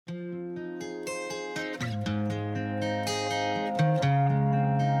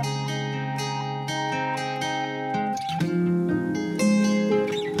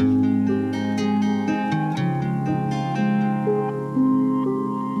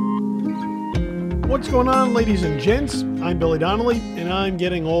What's going on, ladies and gents? I'm Billy Donnelly, and I'm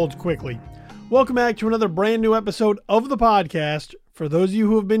getting old quickly. Welcome back to another brand new episode of the podcast. For those of you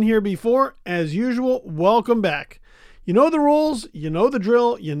who have been here before, as usual, welcome back. You know the rules, you know the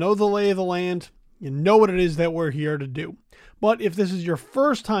drill, you know the lay of the land, you know what it is that we're here to do. But if this is your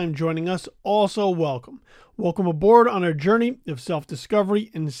first time joining us, also welcome. Welcome aboard on our journey of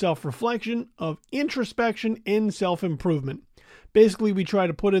self-discovery and self-reflection, of introspection and self-improvement. Basically, we try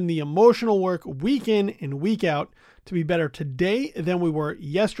to put in the emotional work week in and week out to be better today than we were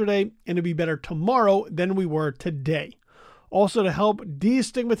yesterday and to be better tomorrow than we were today. Also to help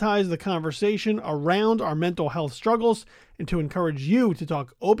destigmatize the conversation around our mental health struggles and to encourage you to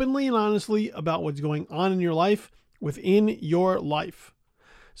talk openly and honestly about what's going on in your life within your life.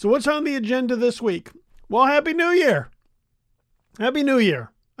 So what's on the agenda this week? Well, Happy New Year. Happy New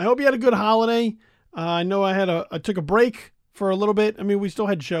Year. I hope you had a good holiday. I know I took a break for a little bit. I mean, we still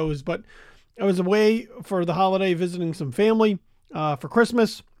had shows, but I was away for the holiday visiting some family for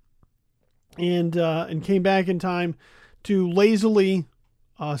Christmas and came back in time to lazily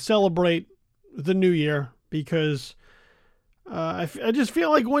celebrate the new year because I just feel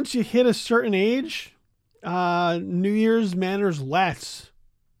like once you hit a certain age, New Year's matters less.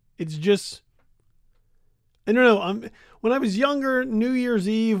 It's just, I don't know. When I was younger, New Year's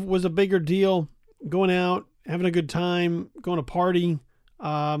Eve was a bigger deal. Going out, having a good time, going to party,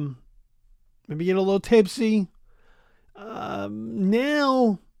 maybe get a little tipsy.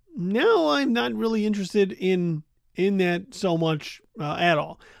 Now I'm not really interested in that so much at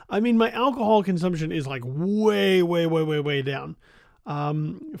all. I mean, my alcohol consumption is like way down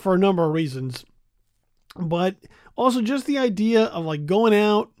for a number of reasons. But also just the idea of like going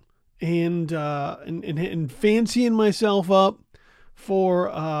out and fancying myself up for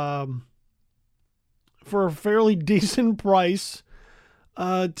a fairly decent price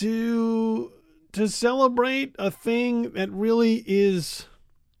to celebrate a thing that really is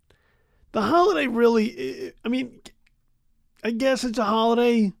the holiday. Really, I mean, I guess it's a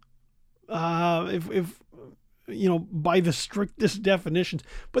holiday if you know, by the strictest definitions,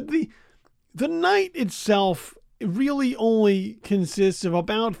 but the night itself really only consists of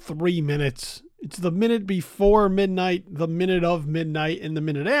about 3 minutes. It's the minute before midnight, the minute of midnight, and the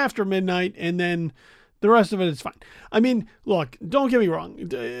minute after midnight, and then the rest of it is fine. I mean, look, don't get me wrong.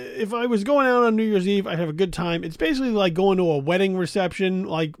 If I was going out on New Year's Eve, I'd have a good time. It's basically like going to a wedding reception,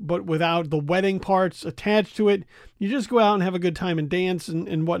 but without the wedding parts attached to it. You just go out and have a good time and dance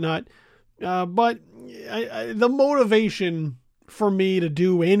and whatnot. But the motivation for me to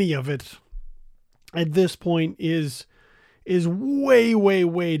do any of it at this point is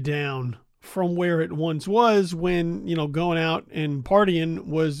way down from where it once was when, you know, going out and partying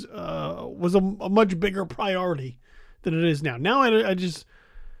was a much bigger priority than it is now. Now I just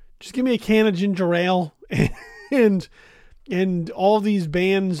give me a can of ginger ale and all these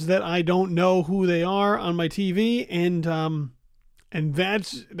bands that I don't know who they are on my TV, and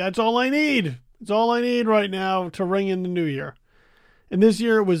that's all I need. It's all I need right now to ring in the new year. And this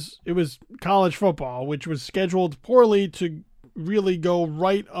year it was college football, which was scheduled poorly to really go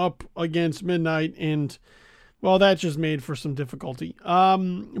right up against midnight, and well, that just made for some difficulty.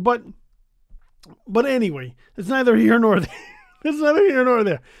 But anyway, it's neither here nor there. It's neither here nor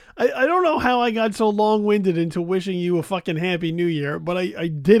there. I don't know how I got so long-winded into wishing you a fucking happy new year, but I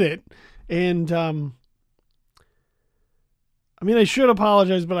did it. And I mean, I should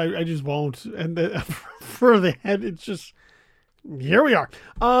apologize, but I just won't. And for that, it's just, here we are.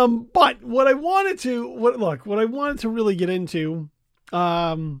 But what I wanted to really get into,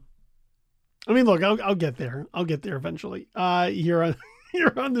 I mean, look, I'll get there. I'll get there eventually. Here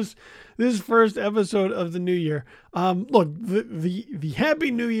on this first episode of the new year. Look, the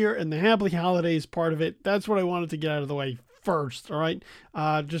Happy New Year and the Happy Holidays part of it, that's what I wanted to get out of the way first. All right.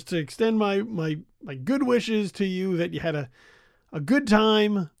 Just to extend my good wishes to you that you had a good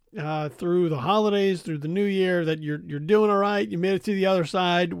time through the holidays, through the new year, that you're doing all right. You made it to the other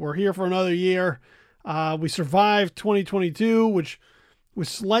side. We're here for another year. We survived 2022, which was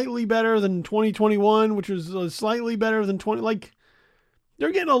slightly better than 2021, which was slightly better than 20. Like,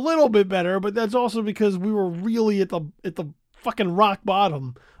 they're getting a little bit better, but that's also because we were really at the fucking rock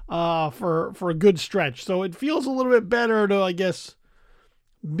bottom for a good stretch. So it feels a little bit better to, I guess,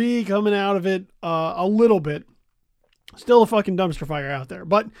 be coming out of it a little bit. Still a fucking dumpster fire out there.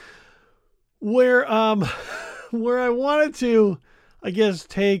 But where I wanted to, I guess,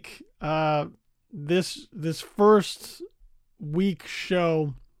 take this first week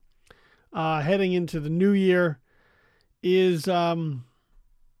show heading into the new year is I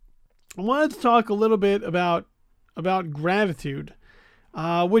wanted to talk a little bit about gratitude.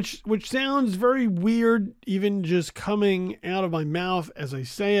 which sounds very weird, even just coming out of my mouth as I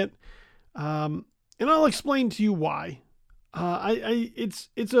say it. And I'll explain to you why. It's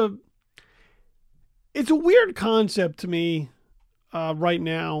a weird concept to me right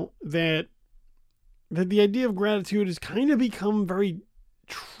now that the idea of gratitude has kind of become very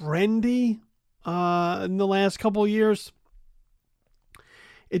trendy in the last couple of years.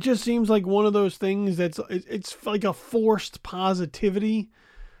 It just seems like one of those things it's like a forced positivity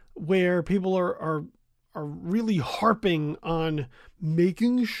where people are really harping on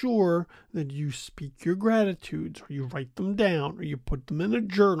making sure that you speak your gratitudes, or you write them down, or you put them in a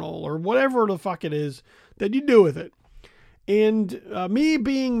journal, or whatever the fuck it is that you do with it. And me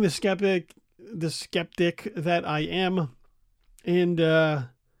being the skeptic that I am, and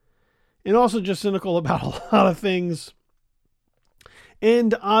also just cynical about a lot of things.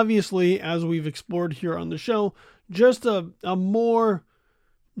 And obviously, as we've explored here on the show, just a more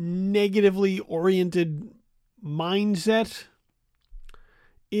negatively oriented mindset.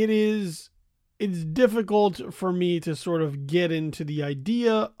 It's difficult for me to sort of get into the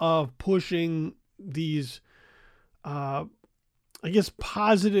idea of pushing these,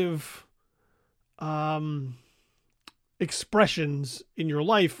 positive expressions in your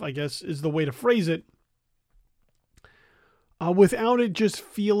life, I guess is the way to phrase it. Without it just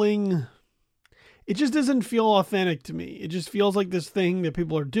feeling, it just doesn't feel authentic to me. It just feels like this thing that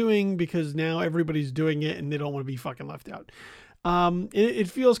people are doing because now everybody's doing it and they don't want to be fucking left out. It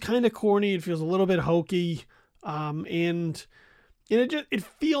feels kind of corny. It feels a little bit hokey. And it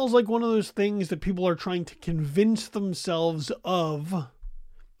feels like one of those things that people are trying to convince themselves of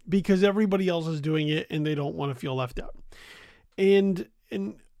because everybody else is doing it and they don't want to feel left out. And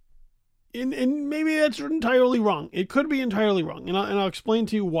maybe that's entirely wrong. It could be entirely wrong. And I'll explain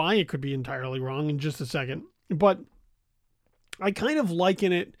to you why it could be entirely wrong in just a second. But I kind of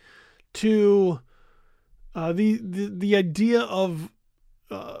liken it to the idea of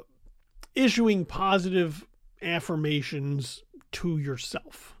issuing positive affirmations to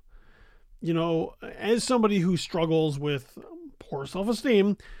yourself. You know, as somebody who struggles with poor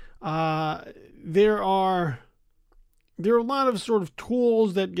self-esteem, there are a lot of sort of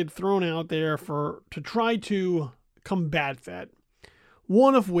tools that get thrown out there to try to combat that.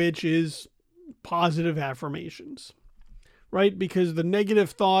 One of which is positive affirmations, right? Because the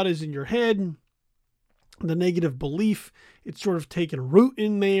negative thought is in your head, the negative belief, it's sort of taken root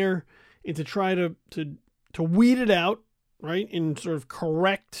in there, and to try to weed it out, right? And sort of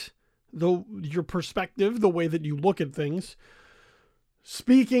correct your perspective, the way that you look at things.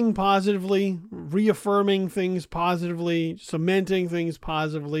 Speaking positively, reaffirming things positively, cementing things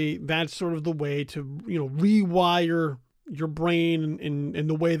positively, that's sort of the way to, rewire your brain and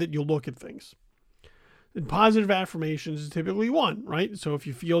the way that you look at things. And positive affirmations is typically one, right? So if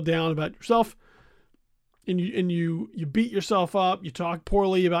you feel down about yourself and you beat yourself up, you talk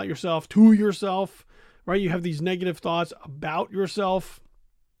poorly about yourself to yourself, right? You have these negative thoughts about yourself.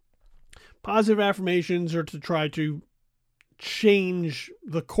 Positive affirmations are to try to change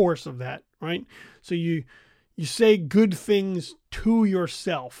the course of that, right? So you say good things to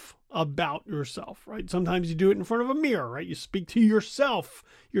yourself about yourself, right? Sometimes you do it in front of a mirror, right? You speak to yourself.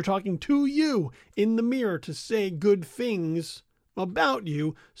 You're talking to you in the mirror to say good things about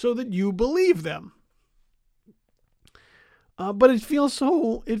you so that you believe them. But it feels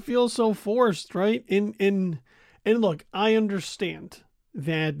so forced, right? And look, I understand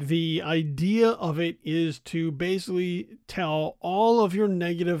that the idea of it is to basically tell all of your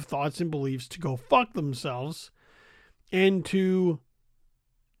negative thoughts and beliefs to go fuck themselves and to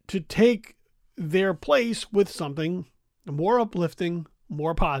take their place with something more uplifting,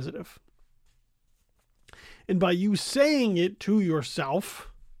 more positive. And by you saying it to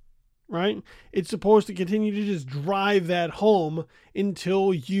yourself, right, it's supposed to continue to just drive that home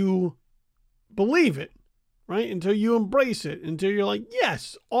until you believe it. Right? Until you embrace it, until you're like,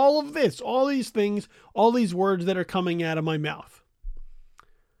 yes, all of this, all these things, all these words that are coming out of my mouth.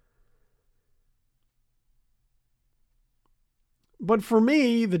 But for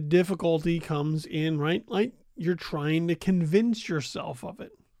me, the difficulty comes in, right? Like you're trying to convince yourself of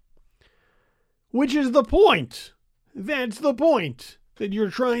it. Which is the point. That's the point. That you're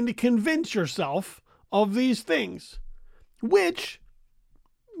trying to convince yourself of these things. Which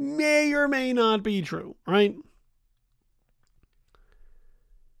may or may not be true, right?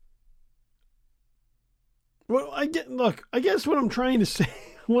 Well, I guess what I'm trying to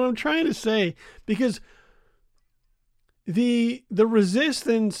say, because the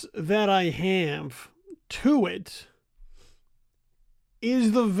resistance that I have to it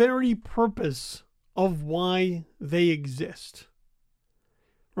is the very purpose of why they exist.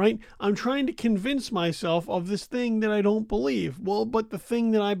 right? I'm trying to convince myself of this thing that I don't believe. Well, but the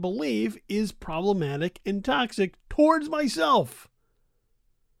thing that I believe is problematic and toxic towards myself.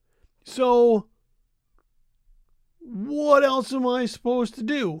 So, what else am I supposed to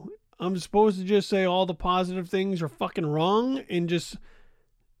do? I'm supposed to just say all the positive things are fucking wrong and just,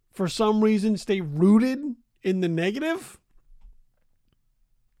 for some reason, stay rooted in the negative?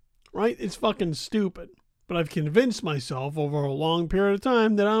 Right? It's fucking stupid. But I've convinced myself over a long period of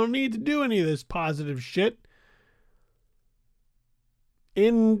time that I don't need to do any of this positive shit.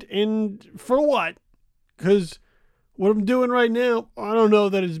 And for what? Because what I'm doing right now, I don't know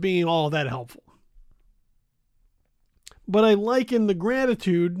that it's being all that helpful. But I liken the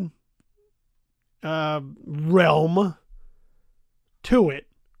gratitude realm to it,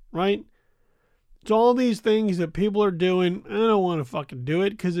 right? It's all these things that people are doing. I don't want to fucking do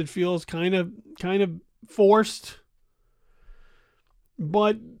it because it feels kind of forced.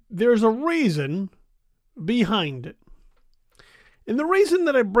 But there's a reason behind it. And the reason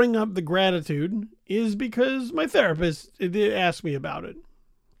that I bring up the gratitude is because my therapist did ask me about it,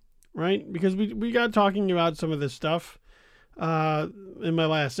 right? Because we got talking about some of this stuff in my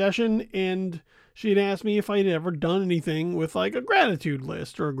last session, and she had asked me if I'd ever done anything with like a gratitude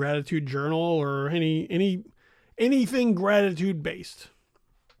list or a gratitude journal or anything gratitude based.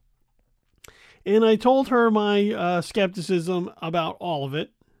 And I told her my skepticism about all of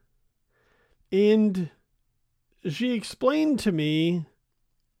it. And she explained to me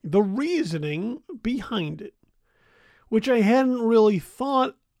the reasoning behind it, which I hadn't really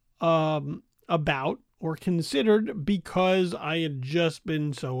thought about or considered because I had just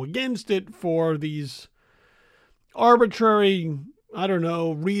been so against it for these arbitrary, I don't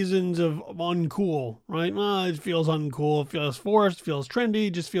know, reasons of uncool, right? Well, it feels uncool, it feels forced, it feels trendy,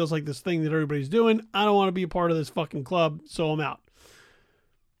 it just feels like this thing that everybody's doing. I don't want to be a part of this fucking club, so I'm out.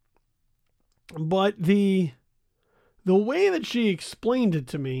 But the way that she explained it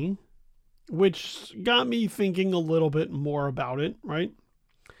to me, which got me thinking a little bit more about it, right,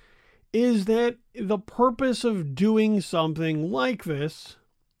 is that the purpose of doing something like this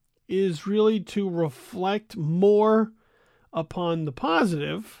is really to reflect more upon the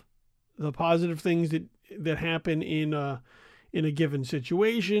positive things that happen in a given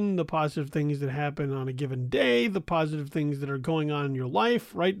situation, the positive things that happen on a given day, the positive things that are going on in your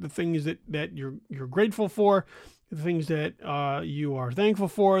life, right? The things that you're grateful for, the things that you are thankful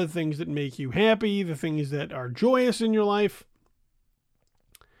for, the things that make you happy, the things that are joyous in your life.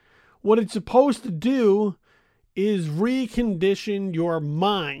 What it's supposed to do is recondition your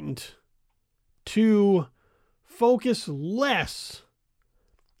mind to focus less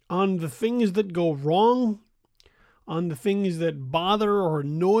on the things that go wrong, on the things that bother or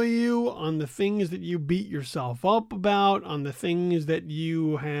annoy you, on the things that you beat yourself up about, on the things that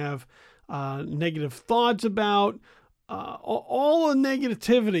you have negative thoughts about, all the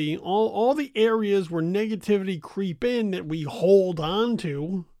negativity, all the areas where negativity creep in that we hold on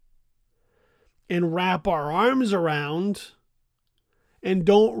to and wrap our arms around and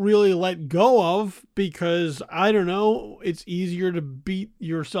don't really let go of because, I don't know, it's easier to beat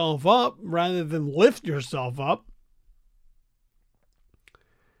yourself up rather than lift yourself up.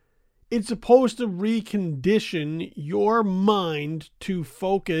 It's supposed to recondition your mind to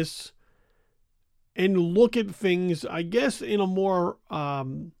focus and look at things, I guess, in a more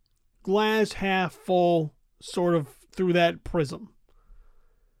glass half full sort of through that prism.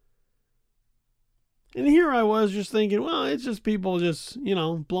 And here I was just thinking, well, it's just people just,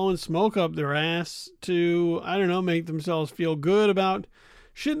 blowing smoke up their ass to, I don't know, make themselves feel good about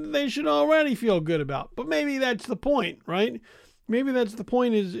shit they should already feel good about. But maybe that's the point, right? Maybe that's the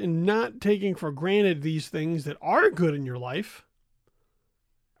point, is in not taking for granted these things that are good in your life.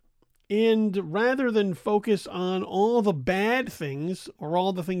 And rather than focus on all the bad things or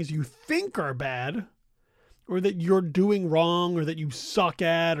all the things you think are bad, or that you're doing wrong, or that you suck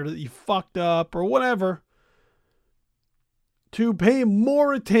at, or that you fucked up, or whatever, to pay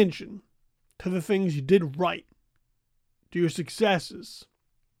more attention to the things you did right, to your successes,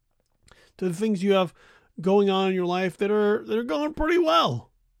 to the things you have going on in your life that are going pretty well.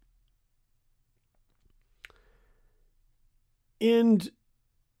 And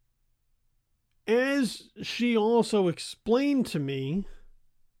as she also explained to me,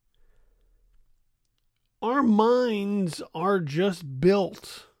 our minds are just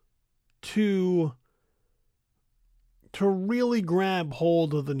built to really grab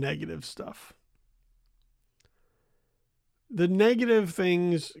hold of the negative stuff. The negative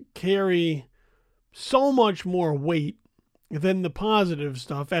things carry so much more weight than the positive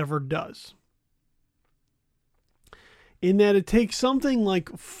stuff ever does. in that it takes something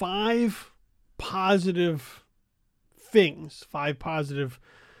like 5 positive things, 5 positive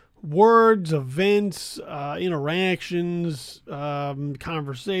words, events, interactions,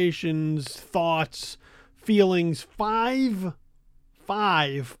 conversations, thoughts, feelings, five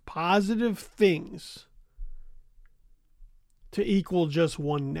positive things to equal just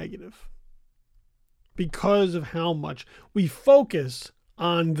 1 negative, because of how much we focus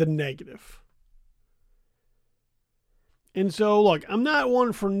on the negative. And so, look, I'm not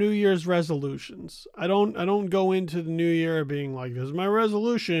one for New Year's resolutions. I don't go into the new year being like, this is my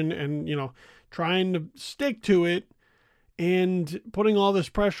resolution, and, trying to stick to it and putting all this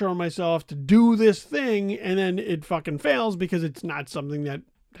pressure on myself to do this thing, and then it fucking fails because it's not something that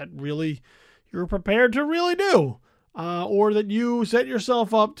really you're prepared to really do, or that you set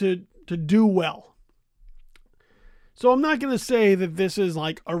yourself up to do well. So I'm not going to say that this is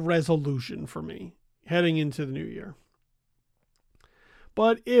like a resolution for me heading into the new year.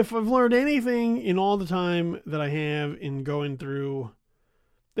 But if I've learned anything in all the time that I have in going through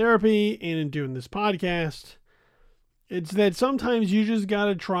therapy and in doing this podcast, it's that sometimes you just got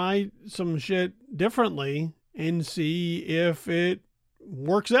to try some shit differently and see if it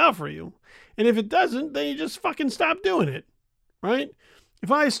works out for you. And if it doesn't, then you just fucking stop doing it, right? If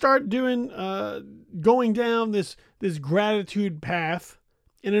I start going down this gratitude path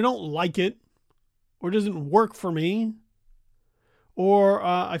and I don't like it, or it doesn't work for me, or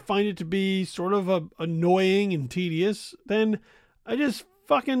I find it to be sort of annoying and tedious, then I just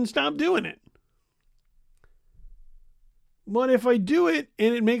fucking stop doing it. But if I do it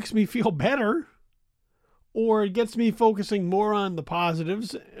and it makes me feel better, or it gets me focusing more on the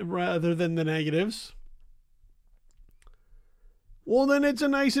positives rather than the negatives, well, then it's a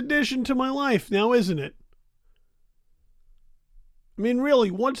nice addition to my life now, isn't it? I mean,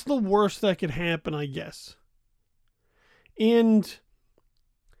 really, what's the worst that could happen, I guess? And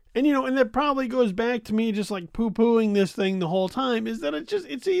that probably goes back to me just like poo-pooing this thing the whole time, is that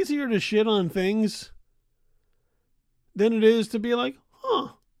it's easier to shit on things than it is to be like,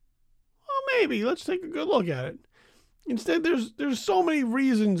 well, maybe let's take a good look at it. Instead, there's so many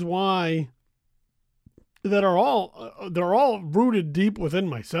reasons why that are all rooted deep within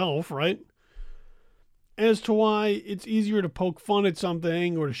myself, right? As to why it's easier to poke fun at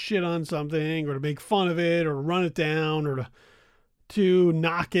something, or to shit on something, or to make fun of it, or run it down, or to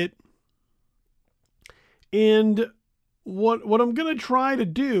knock it. And what I'm going to try to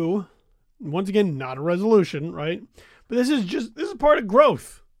do, once again, not a resolution, right? But this is part of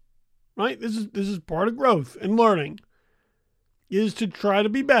growth, right? This is part of growth and learning, is to try to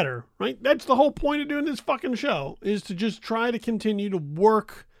be better, right? That's the whole point of doing this fucking show, is to just try to continue to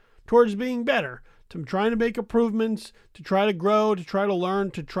work towards being better, to trying to make improvements, to try to grow, to try to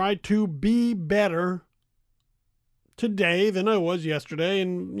learn, to try to be better today than I was yesterday,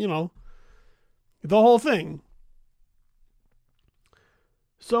 and, the whole thing.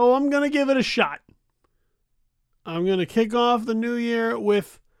 So I'm going to give it a shot. I'm going to kick off the new year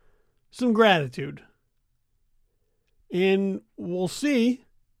with some gratitude. And we'll see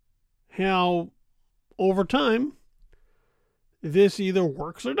how, over time, this either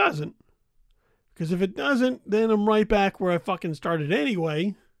works or doesn't. Because if it doesn't, then I'm right back where I fucking started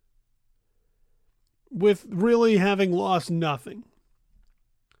anyway, with really having lost nothing.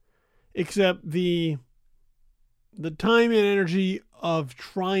 Except the time and energy of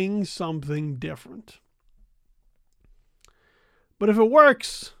trying something different. But if it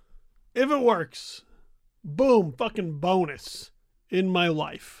works, boom, fucking bonus in my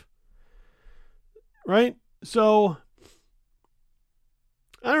life. Right? So,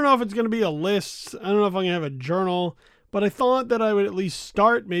 I don't know if it's going to be a list. I don't know if I'm going to have a journal. But I thought that I would at least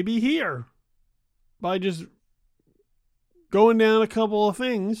start maybe here, by just going down a couple of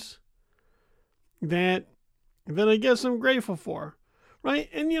things that I guess I'm grateful for, right?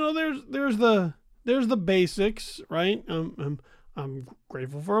 And there's the basics, right? I'm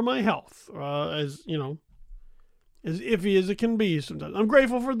grateful for my health, as iffy as it can be sometimes. I'm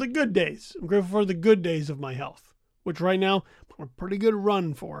grateful for the good days. I'm grateful for the good days of my health, which right now I'm a pretty good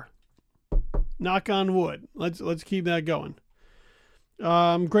run for. Knock on wood. Let's keep that going.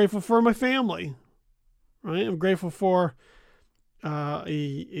 I'm grateful for my family. Right? I'm grateful for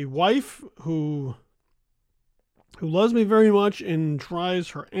a wife who loves me very much and tries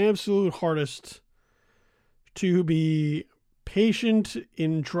her absolute hardest to be patient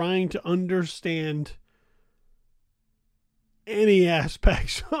in trying to understand any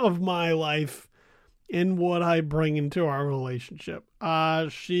aspects of my life and what I bring into our relationship.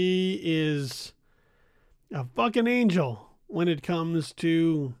 She is a fucking angel when it comes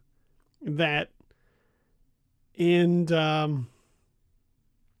to that. And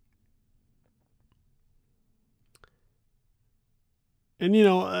you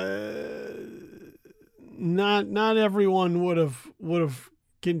know, not everyone would have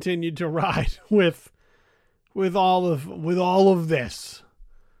continued to ride with all of this.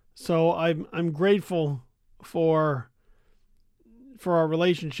 So I'm grateful for our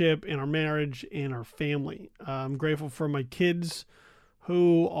relationship and our marriage and our family. I'm grateful for my kids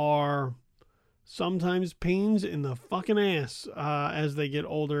who are sometimes pains in the fucking ass as they get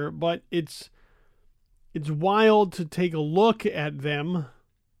older, but it's wild to take a look at them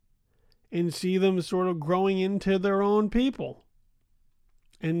and see them sort of growing into their own people.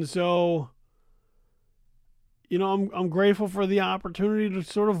 And so, you know, I'm grateful for the opportunity to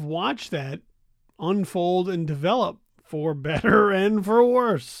sort of watch that unfold and develop for better and for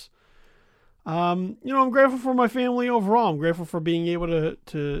worse. You know, I'm grateful for my family overall. I'm grateful for being able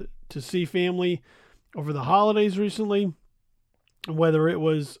to see family over the holidays recently, whether it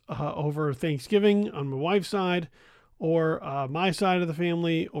was over Thanksgiving on my wife's side or my side of the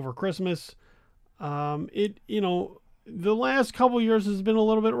family over Christmas. You know, the last couple of years has been a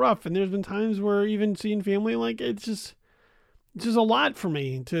little bit rough, and there's been times where even seeing family, like, it's just a lot for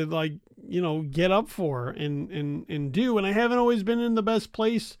me to, like, you know, get up for and do. And I haven't always been in the best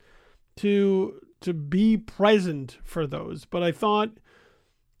place to be present for those. But I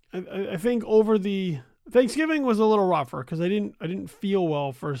think over the Thanksgiving was a little rougher because I didn't feel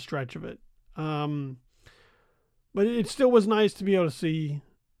well for a stretch of it. But it still was nice to be able to see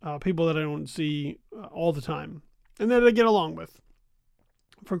people that I don't see all the time and that I get along with.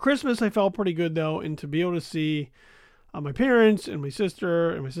 For Christmas, I felt pretty good though, and to be able to see my parents and my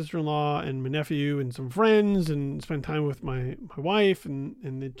sister and my sister-in-law and my nephew and some friends and spend time with my wife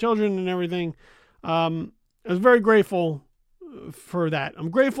and the children and everything. I was very grateful for that. I'm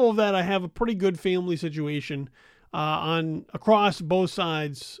grateful that I have a pretty good family situation across both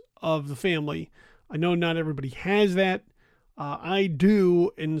sides of the family. I know not everybody has that. I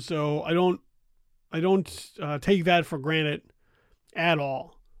do, and so I don't take that for granted at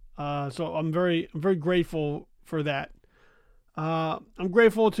all. So I'm very grateful for that. I'm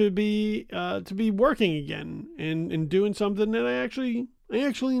grateful to be working again and doing something that I actually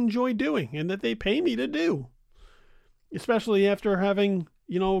enjoy doing and that they pay me to do. Especially after having,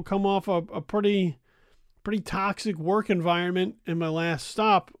 you know, come off a pretty toxic work environment in my last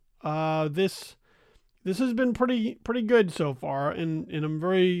stop. This has been pretty good so far, and I'm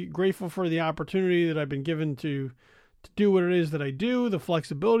very grateful for the opportunity that I've been given to do what it is that I do, the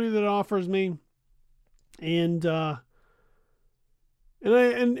flexibility that it offers me, and for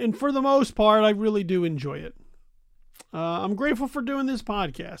the most part, I really do enjoy it. I'm grateful for doing this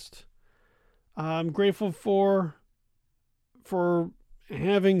podcast. I'm grateful for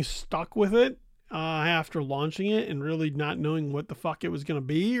having stuck with it after launching it and really not knowing what the fuck it was going to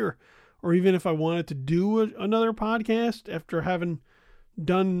be, or even if I wanted to do another podcast after having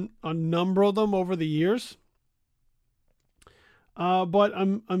done a number of them over the years. But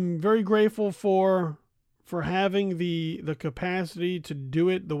I'm very grateful for having the capacity to do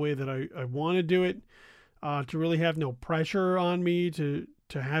it the way that I want to do it, to really have no pressure on me to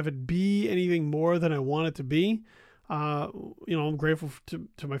have it be anything more than I want it to be. You know, I'm grateful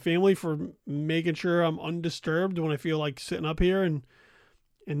to my family for making sure I'm undisturbed when I feel like sitting up here and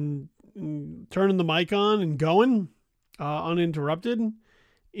turning the mic on and going uninterrupted.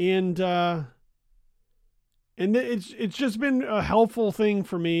 And it's just been a helpful thing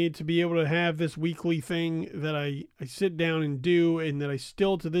for me to be able to have this weekly thing that I sit down and do, and that I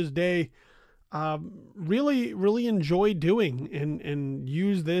still to this day really enjoy doing, and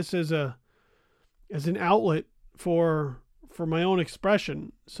use this as an outlet for my own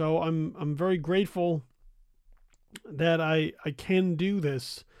expression. So I'm very grateful that I can do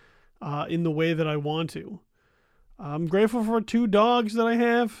this in the way that I want to. I'm grateful for 2 dogs that I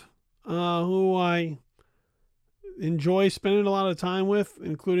have who I enjoy spending a lot of time with,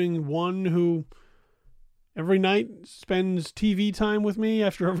 including one who every night spends TV time with me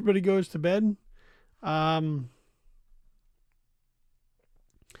after everybody goes to bed. I'm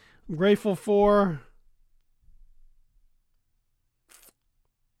grateful for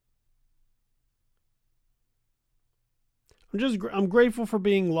I'm grateful for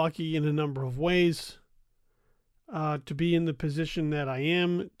being lucky in a number of ways, to be in the position that I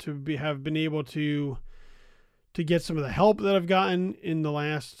am, have been able to get some of the help that I've gotten in the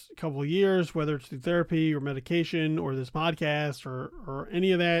last couple of years, whether it's through therapy or medication or this podcast or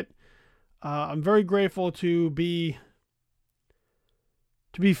any of that. I'm very grateful to be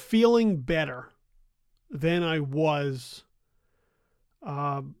feeling better than I was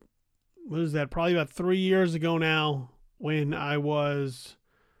what is that? Probably about 3 years ago now, when I was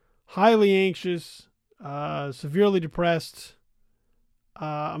highly anxious, severely depressed.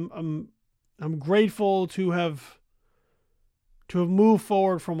 I'm grateful to have moved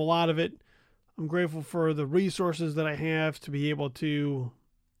forward from a lot of it. I'm grateful for the resources that I have to be able to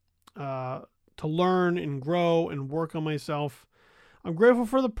learn and grow and work on myself. I'm grateful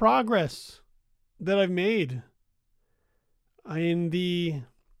for the progress that I've made in the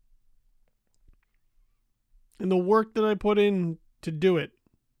work that I put in to do it,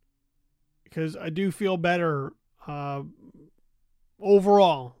 because I do feel better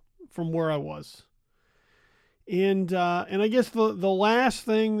overall from where I was. And I guess the last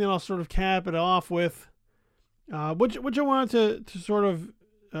thing that I'll sort of cap it off with, which I wanted to sort of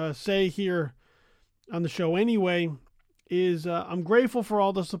say here on the show anyway, is I'm grateful for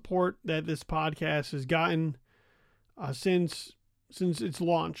all the support that this podcast has gotten since its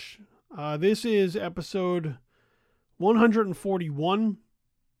launch. This is episode 141.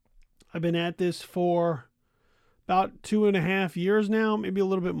 I've been at this for about 2.5 years now, maybe a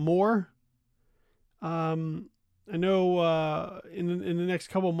little bit more. I know in the next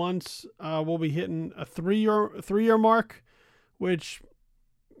couple months we'll be hitting a 3-year mark, which,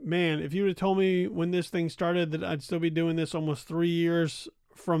 man, if you would have told me when this thing started that I'd still be doing this almost 3 years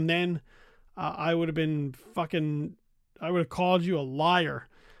from then, I would have called you a liar.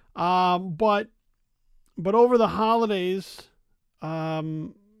 But over the holidays,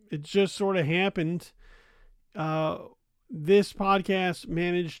 it just sort of happened. This podcast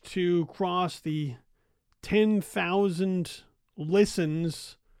managed to cross the 10,000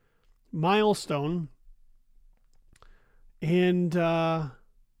 listens milestone, and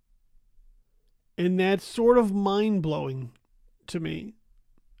that's sort of mind-blowing to me.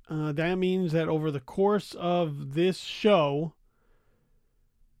 That means that over the course of this show,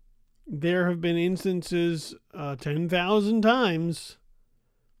 there have been instances 10,000 times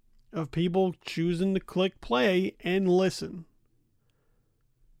of people choosing to click play and listen.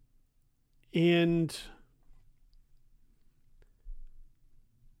 And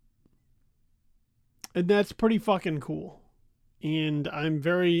that's pretty fucking cool. And I'm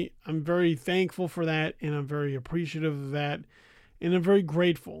very thankful for that, and I'm very appreciative of that, and I'm very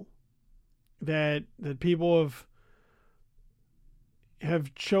grateful that people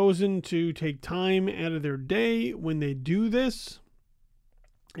have chosen to take time out of their day when they do this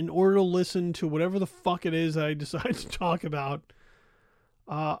in order to listen to whatever the fuck it is that I decide to talk about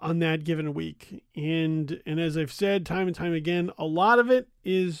on that given week. And as I've said time and time again, a lot of it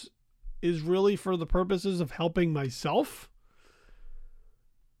is really for the purposes of helping myself.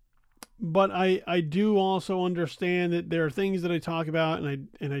 But I do also understand that there are things that I talk about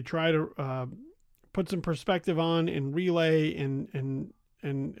and I try to put some perspective on and relay and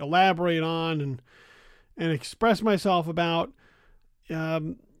elaborate on and express myself about,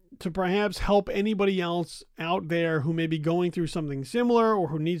 to perhaps help anybody else out there who may be going through something similar, or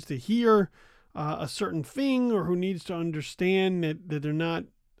who needs to hear a certain thing, or who needs to understand that they're not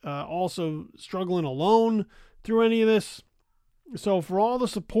also struggling alone through any of this. So for all the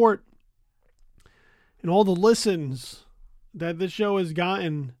support and all the listens that this show has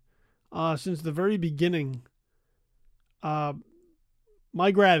gotten since the very beginning,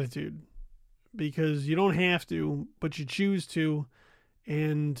 my gratitude, because you don't have to, but you choose to,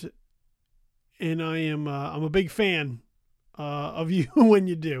 and I'm a big fan of you when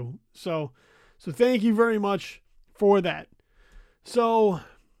you do. So thank you very much for that. So,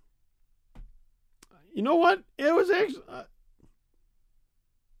 you know what? It was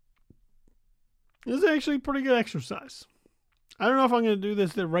actually pretty good exercise. I don't know if I'm going to do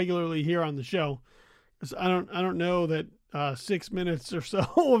this regularly here on the show, because I don't know that 6 minutes or so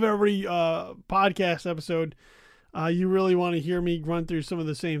of every podcast episode you really want to hear me run through some of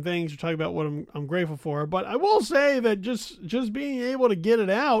the same things or talk about what I'm grateful for. But I will say that just being able to get it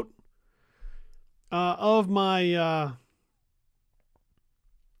out of my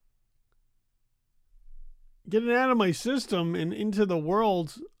get it out of my system and into the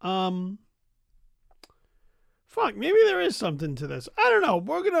world, maybe there is something to this. I don't know.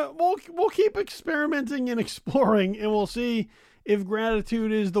 We'll keep experimenting and exploring, and we'll see if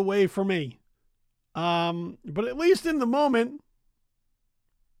gratitude is the way for me. But at least in the moment,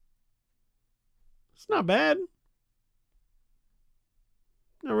 it's not bad.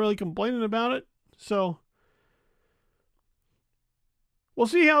 Not really complaining about it. So we'll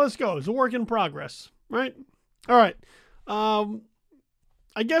see how this goes. A work in progress, right? All right.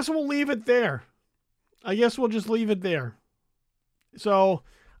 I guess we'll leave it there. I guess we'll just leave it there. So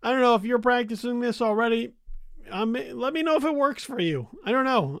I don't know if you're practicing this already. let me know if it works for you. I don't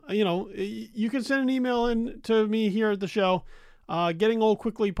know. You can send an email in to me here at the show,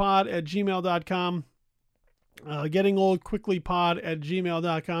 gettingoldquicklypod@gmail.com.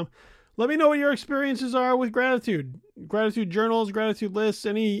 Gettingoldquicklypod@gmail.com. Let me know what your experiences are with gratitude journals, gratitude lists,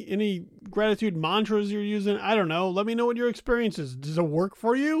 any gratitude mantras you're using. I don't know. Let me know what your experience is. Does it work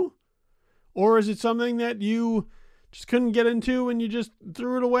for you? Or is it something that you just couldn't get into and you just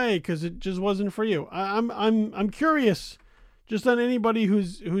threw it away because it just wasn't for you? I'm curious just on anybody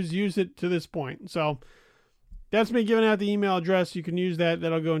who's used it to this point. So that's me giving out the email address. You can use that.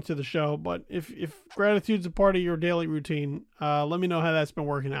 That'll go into the show. But if gratitude's a part of your daily routine, let me know how that's been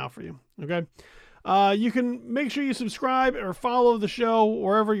working out for you. Okay. You can make sure you subscribe or follow the show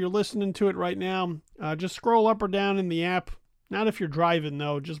wherever you're listening to it right now. Just scroll up or down in the app. Not if you're driving,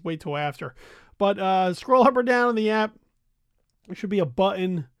 though. Just wait till after. But scroll up or down in the app. There should be a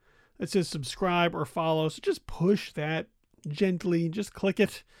button that says subscribe or follow. So just push that gently. Just click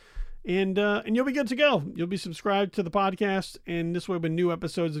it. And you'll be good to go. You'll be subscribed to the podcast. And this way, when new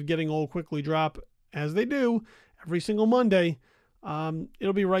episodes of Getting Old Quickly drop, as they do every single Monday,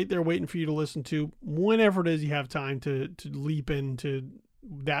 it'll be right there waiting for you to listen to whenever it is you have time to leap into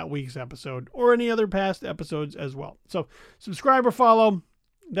that week's episode or any other past episodes as well. So subscribe or follow.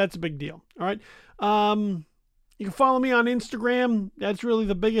 That's a big deal. All right. You can follow me on Instagram. That's really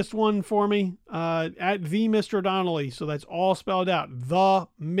the biggest one for me, at the Mr. Donnelly. So that's all spelled out. The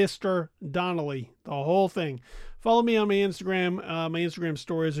Mr. Donnelly, the whole thing. Follow me on my Instagram. My Instagram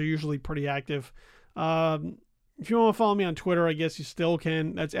stories are usually pretty active. If you want to follow me on Twitter, I guess you still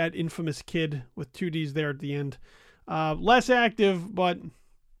can. That's at Infamous Kid with 2 Ds there at the end. Less active, but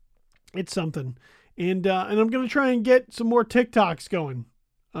it's something. And I'm going to try and get some more TikToks going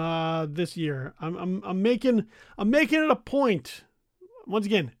this year. I'm making it a point. Once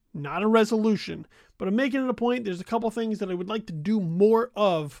again, not a resolution, but I'm making it a point. There's a couple things that I would like to do more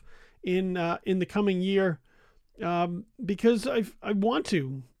of in the coming year, because I want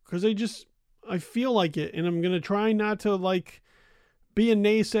to, because I feel like it, and I'm going to try not to be a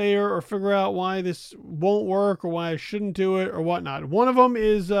naysayer or figure out why this won't work or why I shouldn't do it or whatnot. One of them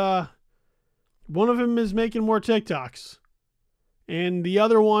is making more TikToks. And the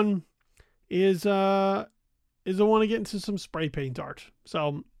other one is I want to get into some spray paint art.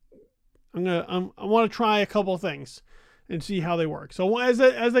 So I want to try a couple of things and see how they work. So as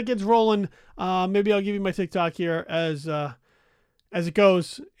that gets rolling, maybe I'll give you my TikTok here as it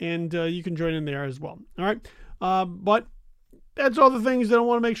goes, and you can join in there as well. All right. But that's all the things that I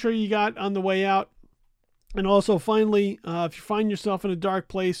want to make sure you got on the way out. And also, finally, if you find yourself in a dark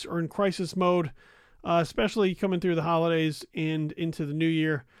place or in crisis mode, especially coming through the holidays and into the new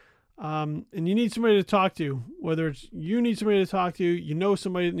year, and you need somebody to talk to, whether it's you need somebody to talk to,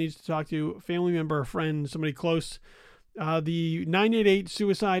 somebody that needs to talk to, a family member, a friend, somebody close, the 988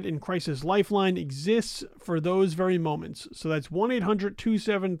 Suicide and Crisis Lifeline exists for those very moments. So that's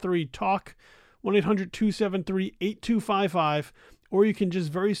 1-800-273-TALK, 1-800-273-8255, or you can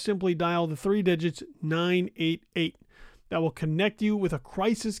just very simply dial the 3 digits 988. That will connect you with a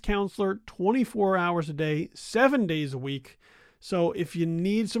crisis counselor 24 hours a day, 7 days a week. So if you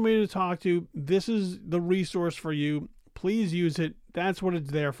need somebody to talk to, this is the resource for you. Please use it. That's what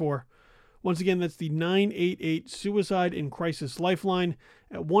it's there for. Once again, that's the 988 Suicide and Crisis Lifeline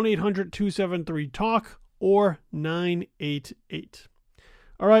at 1-800-273-TALK or 988.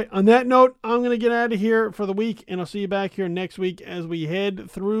 All right, on that note, I'm going to get out of here for the week, and I'll see you back here next week as we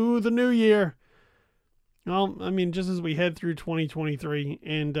head through the new year. Well, I mean, just as we head through 2023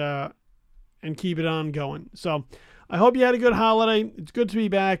 and keep it on going. So I hope you had a good holiday. It's good to be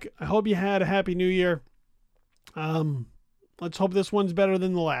back. I hope you had a happy new year. Let's hope this one's better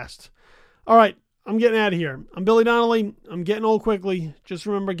than the last. All right, I'm getting out of here. I'm Billy Donnelly. I'm getting old quickly. Just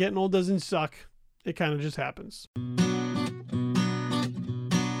remember, getting old doesn't suck. It kind of just happens.